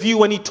brings to view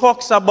when he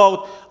talks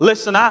about,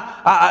 listen,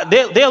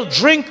 they'll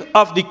drink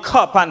of the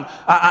cup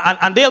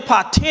and they'll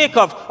partake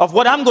of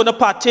what I'm going to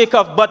partake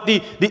of, but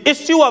the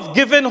issue of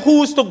giving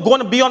who's going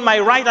to be on my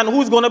right and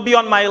who's going to be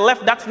on my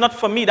left, that's not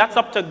for me, that's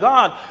up to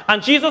God.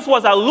 And Jesus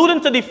was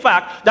alluding to the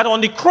fact that on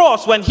the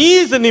cross, when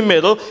he's in the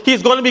middle,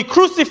 he's going to be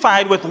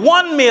crucified with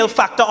one male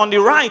factor on the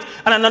right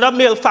and another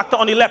male factor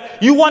on the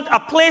left. You want a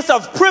place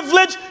of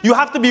privilege, you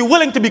have to be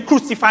willing to be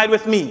crucified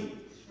with me.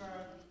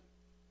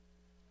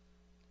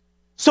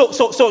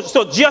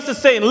 So Jesus is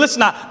saying,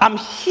 listen, I'm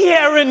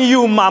hearing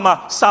you,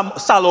 Mama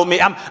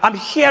Salome. I'm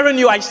hearing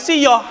you. I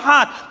see your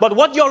heart. But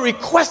what you're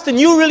requesting,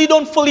 you really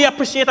don't fully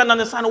appreciate and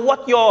understand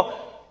what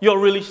you're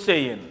really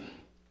saying.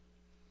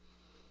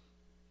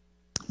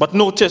 But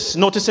notice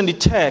in the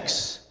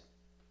text,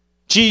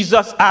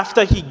 Jesus,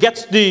 after he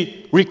gets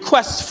the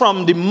request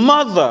from the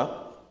mother,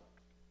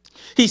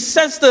 he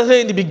says to her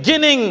in the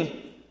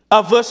beginning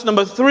of verse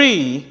number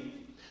 3,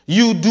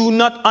 you do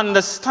not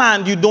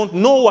understand, you don't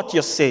know what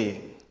you're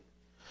saying.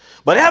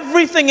 But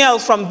everything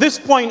else from this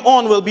point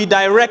on will be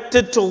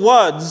directed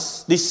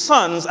towards the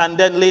sons and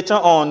then later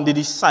on the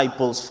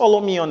disciples.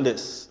 Follow me on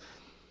this.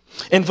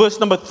 In verse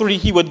number 3,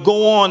 he would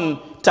go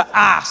on to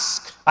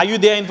ask. Are you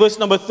there in verse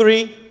number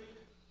 3?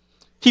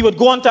 He would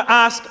go on to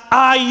ask,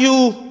 are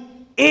you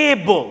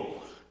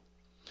able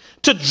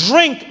to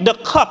drink the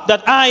cup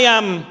that I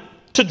am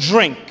to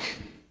drink?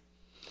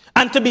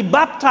 And to be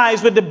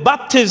baptized with the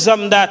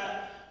baptism that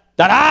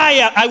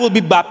I will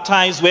be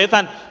baptized with,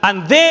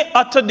 and they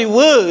uttered the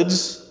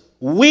words,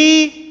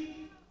 we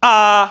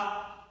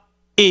are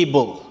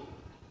able.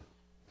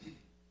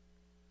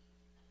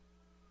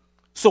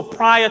 So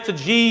prior to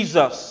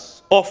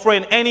Jesus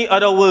offering any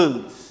other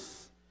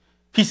words,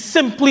 he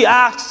simply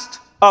asked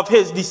of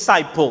his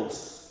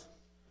disciples,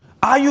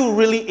 are you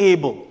really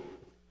able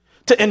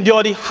to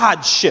endure the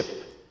hardship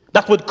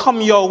that would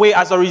come your way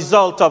as a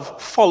result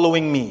of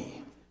following me?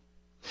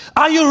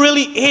 Are you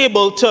really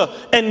able to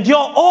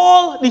endure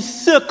all the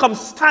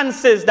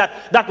circumstances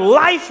that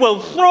life will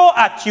throw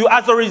at you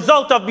as a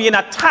result of being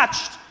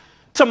attached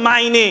to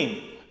my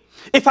name?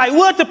 If I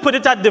were to put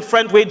it a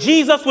different way,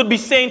 Jesus would be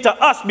saying to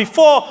us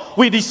before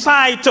we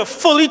decide to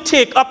fully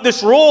take up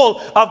this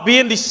role of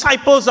being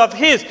disciples of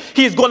his,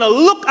 he's going to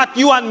look at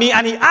you and me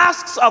and he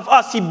asks of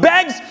us, he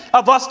begs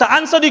of us to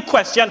answer the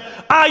question,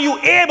 are you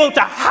able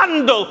to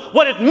handle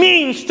what it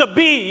means to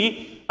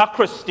be a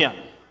Christian?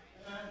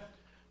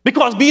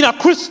 Because being a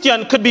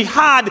Christian could be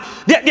hard.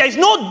 There is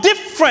no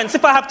difference,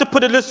 if I have to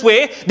put it this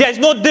way, there is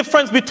no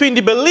difference between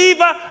the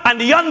believer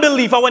and the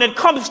unbeliever when it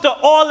comes to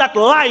all that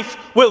life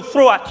will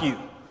throw at you.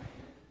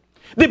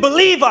 The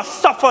believer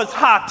suffers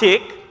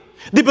heartache.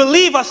 The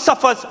believer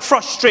suffers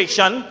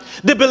frustration.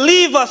 The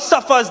believer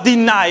suffers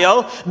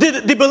denial.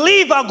 The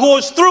believer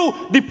goes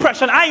through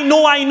depression. I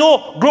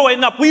know,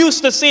 growing up, we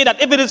used to say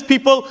that if it is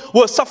people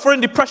who are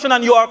suffering depression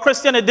and you are a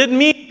Christian, it didn't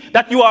mean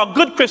that you are a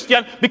good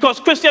Christian because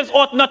Christians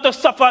ought not to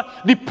suffer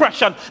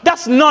depression.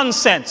 That's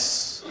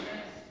nonsense.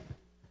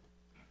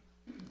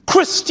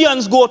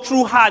 Christians go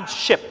through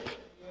hardship.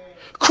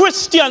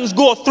 Christians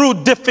go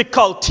through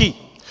difficulty.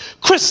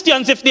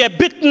 Christians, if they're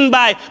bitten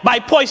by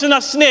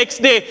poisonous snakes,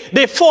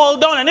 they fall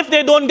down, and if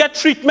they don't get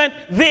treatment,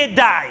 they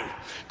die.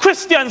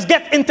 Christians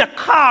get into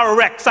car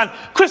wrecks, and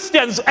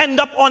Christians end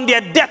up on their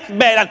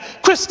deathbed, and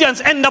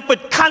Christians end up with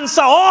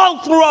cancer all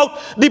throughout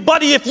the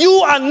body. If you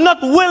are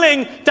not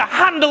willing to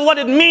handle what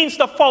it means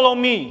to follow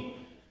me,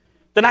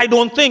 then I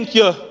don't think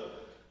you're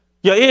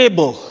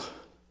able.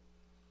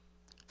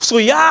 So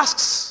he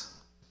asks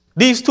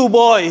these two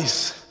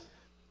boys,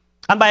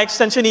 and by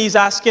extension he's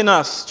asking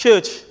us,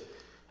 church,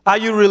 are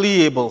you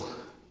really able?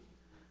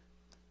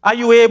 Are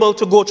you able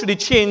to go through the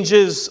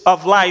changes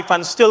of life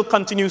and still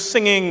continue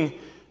singing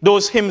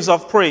those hymns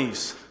of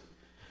praise?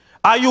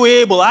 Are you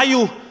able? Are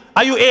you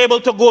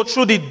able to go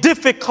through the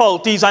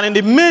difficulties, and in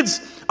the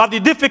midst of the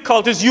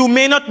difficulties you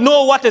may not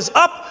know what is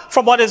up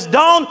from what is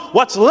down,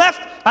 what's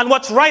left and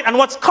what's right and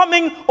what's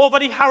coming over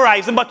the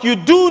horizon, but you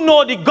do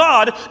know the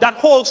God that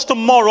holds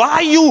tomorrow.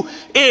 Are you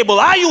able?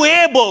 Are you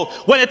able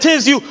when it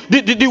is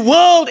the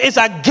world is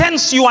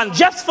against you, and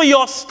just for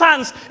your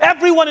stance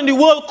everyone in the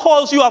world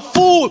calls you a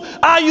fool?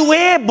 Are you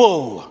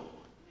able?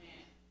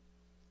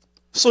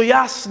 So he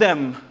asked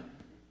them,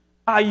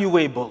 are you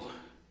able?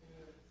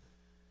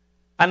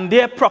 And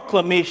their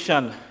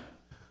proclamation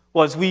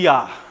was, we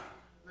are.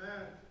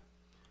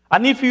 I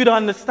need for you to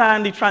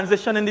understand the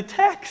transition in the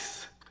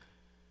text.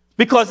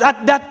 Because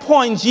at that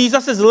point,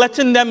 Jesus is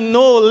letting them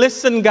know,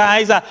 listen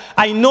guys,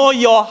 I know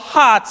your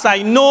hearts,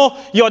 I know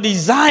your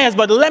desires,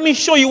 but let me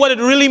show you what it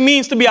really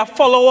means to be a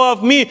follower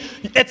of me.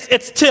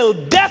 It's till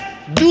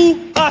death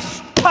do us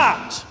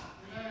part.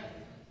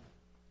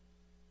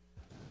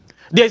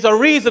 There's a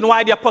reason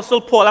why the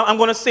Apostle Paul, I'm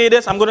going to say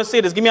this.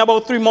 Give me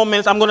about 3 more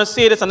minutes. I'm going to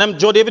say this, and then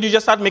Joe David, you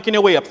just start making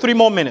your way up. 3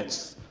 more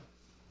minutes.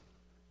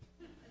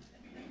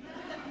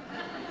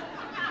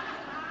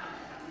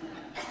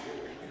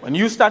 When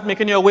you start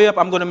making your way up,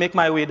 I'm going to make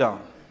my way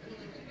down.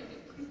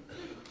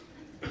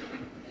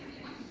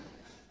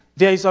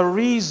 There is a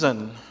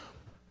reason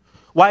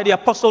why the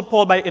Apostle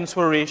Paul, by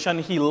inspiration,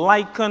 he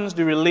likens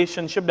the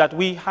relationship that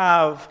we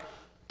have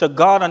to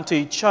God and to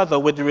each other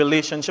with the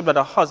relationship that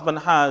a husband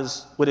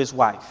has with his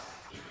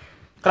wife.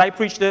 Can I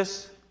preach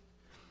this?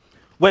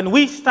 When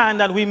we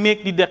stand and we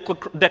make the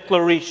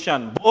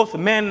declaration, both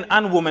men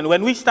and women,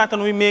 when we stand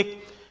and we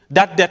make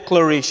that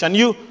declaration,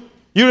 you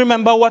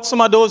remember what some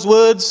of those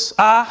words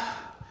are?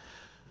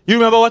 You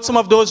remember what some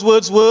of those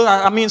words were?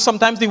 I mean,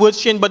 sometimes the words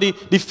change, but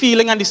the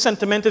feeling and the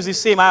sentiment is the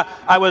same.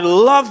 I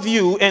will love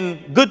you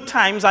in good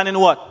times and in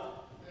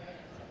what?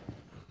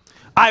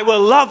 I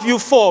will love you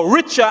for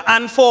richer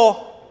and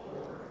for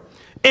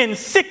in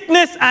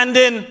sickness and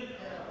in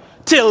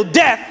till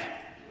death.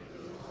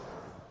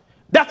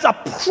 That's a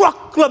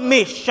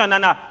proclamation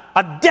and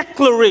a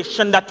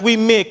declaration that we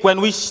make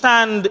when we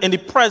stand in the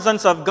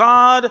presence of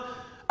God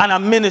and a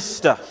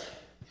minister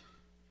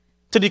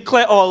to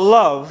declare our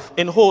love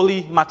in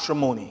holy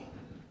matrimony.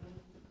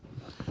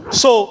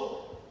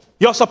 So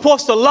you're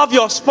supposed to love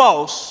your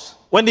spouse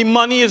when the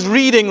money is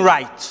reading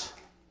right.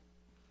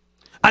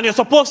 And you're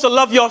supposed to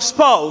love your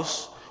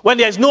spouse when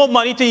there's no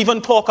money to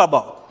even talk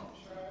about.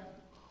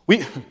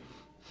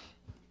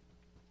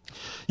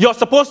 You're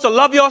supposed to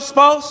love your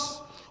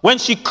spouse when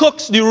she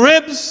cooks the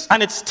ribs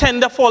and it's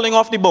tender falling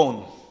off the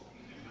bone.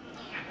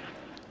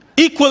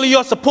 Equally,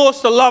 you're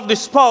supposed to love the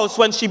spouse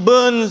when she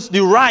burns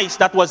the rice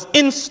that was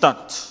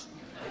instant.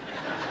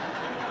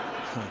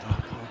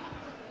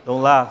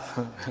 Don't laugh.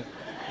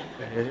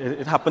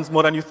 It happens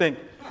more than you think.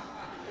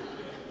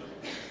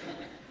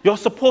 You're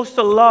supposed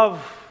to love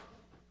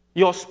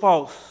your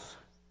spouse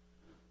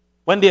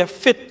when they're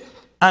fit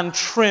and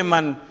trim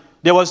and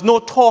there was no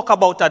talk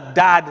about a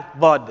dad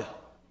bod.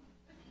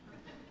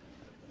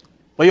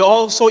 But you're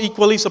also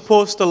equally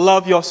supposed to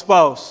love your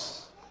spouse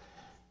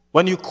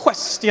when you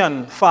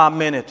question for a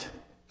minute,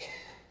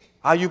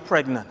 are you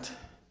pregnant?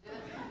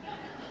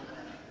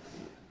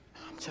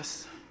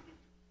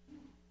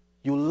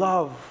 You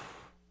love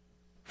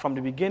from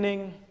the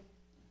beginning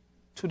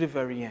to the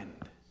very end.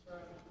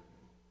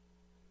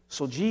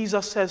 So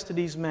Jesus says to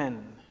these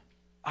men,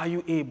 are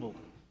you able?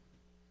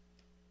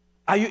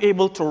 Are you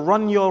able to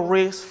run your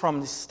race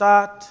from the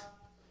start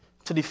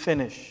to the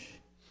finish?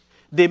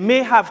 They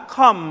may have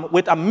come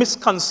with a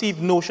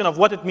misconceived notion of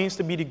what it means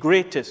to be the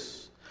greatest,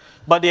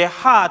 but their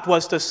heart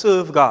was to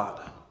serve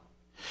God.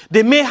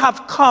 They may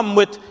have come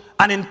with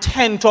an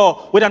intent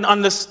or with an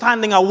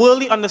understanding, a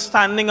worldly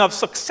understanding of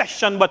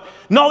succession, but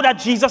now that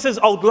Jesus is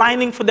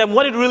outlining for them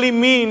what it really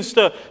means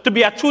to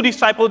be a true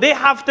disciple, they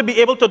have to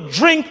be able to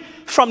drink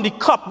from the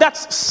cup.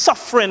 That's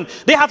suffering.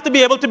 They have to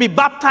be able to be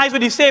baptized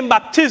with the same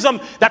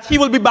baptism that he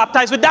will be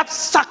baptized with. That's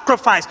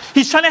sacrifice.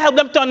 He's trying to help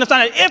them to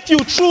understand that if you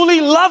truly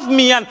love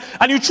me and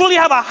you truly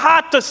have a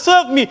heart to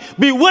serve me,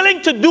 be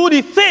willing to do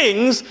the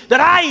things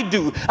that I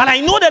do. And I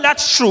know that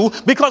that's true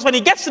because when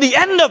he gets to the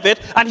end of it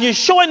and he's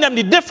showing them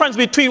the difference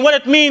between what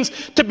it means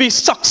to be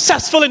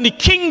successful in the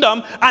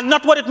kingdom and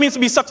not what it means to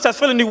be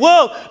successful in the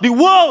world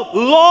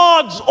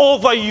lords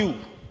over you.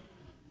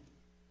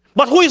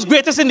 But who is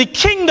greatest in the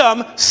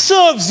kingdom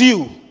serves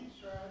you.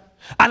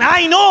 And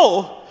I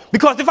know,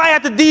 because if I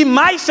had to deem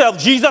myself,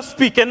 Jesus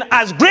speaking,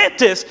 as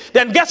greatest,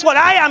 then guess what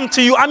I am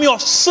to you? I'm your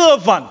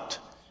servant.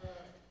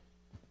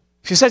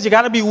 She says you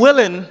got to be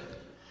willing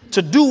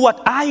to do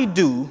what I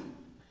do,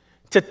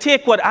 to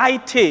take what I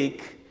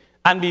take,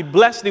 and be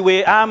blessed the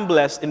way I'm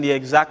blessed in the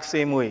exact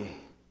same way.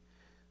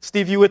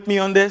 Steve, you with me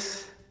on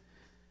this?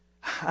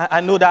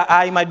 I know that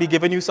I might be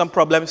giving you some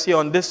problems here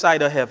on this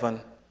side of heaven.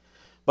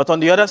 But on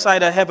the other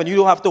side of heaven, you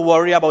don't have to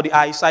worry about the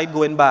eyesight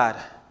going bad.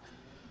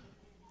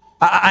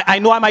 I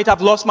know I might have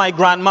lost my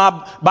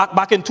grandma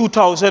back in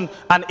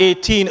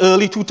 2018,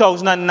 early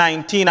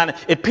 2019, and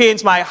it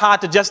pains my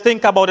heart to just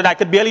think about it. I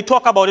could barely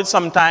talk about it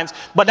sometimes,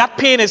 but that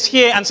pain is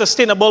here and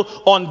sustainable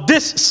on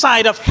this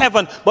side of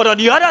heaven. But on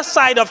the other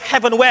side of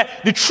heaven, where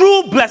the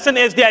true blessing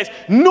is, there is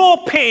no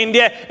pain,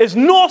 there is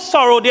no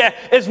sorrow, there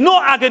is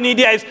no agony,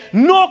 there is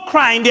no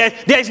crying, there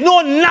is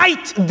no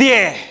night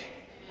there.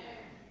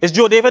 Is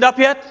Joe David up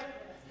yet?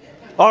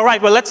 All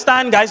right, well, let's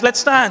stand, guys,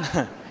 let's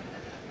stand.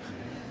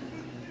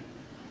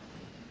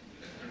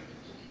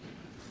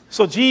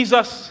 So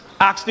Jesus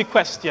asked the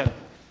question,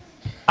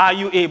 are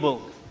you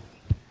able?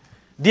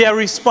 Their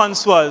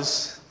response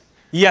was,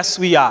 yes,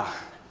 we are.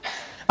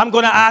 I'm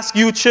going to ask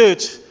you,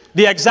 church,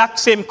 the exact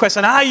same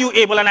question. Are you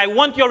able? And I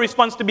want your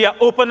response to be an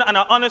open and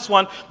an honest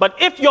one. But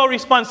if your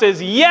response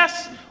is,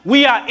 yes,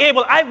 we are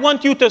able, I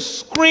want you to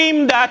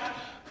scream that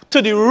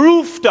to the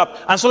rooftop.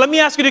 And so let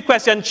me ask you the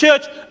question,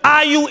 church,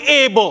 are you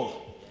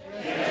able?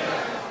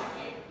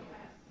 Yes.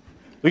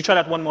 We try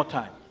that one more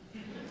time.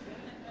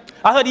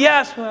 I heard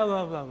yes. Blah,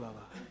 blah, blah, blah.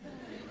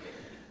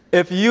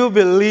 If you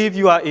believe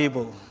you are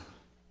able,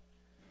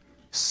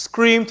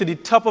 scream to the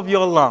top of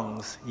your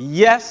lungs,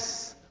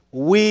 yes,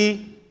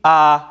 we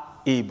are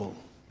able.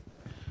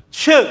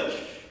 Church,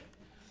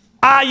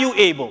 are you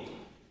able?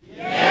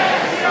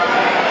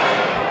 Yes,